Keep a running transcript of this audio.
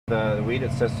The weed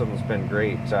It system's been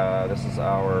great. This is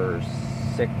our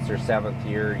 6th or 7th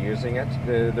year using it.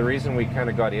 The reason we kind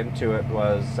of got into it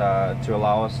was to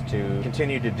allow us to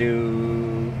continue to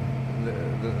do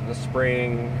the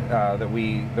spraying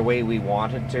the way we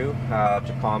wanted to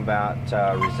combat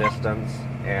resistance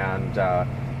and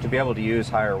to be able to use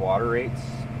higher water rates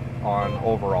on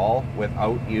overall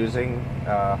without using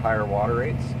higher water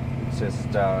rates. It's just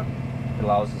it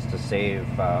allows us to save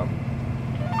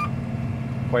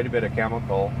quite a bit of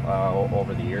chemical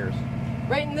over the years.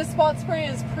 Right, and this spot spray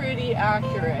is pretty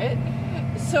accurate.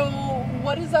 So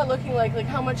what is that looking like? Like,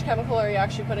 how much chemical are you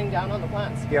actually putting down on the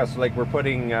plants? Yeah, so like we're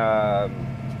putting,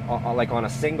 like on a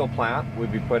single plant,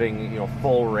 we'd be putting,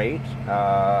 full rate.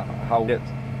 How it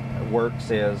works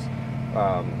is,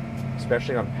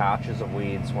 especially on patches of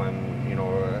weeds, when,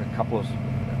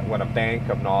 when a bank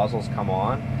of nozzles come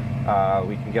on,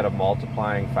 we can get a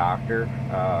multiplying factor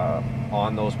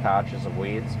on those patches of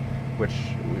weeds, which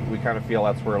we kind of feel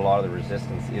that's where a lot of the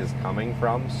resistance is coming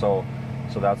from. So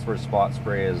that's where spot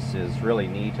spray is really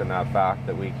neat, in that fact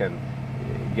that we can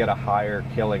get a higher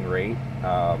killing rate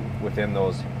within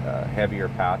those heavier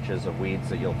patches of weeds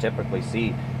that you'll typically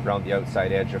see around the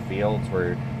outside edge of fields,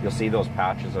 where you'll see those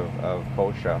patches of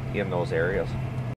kochia in those areas.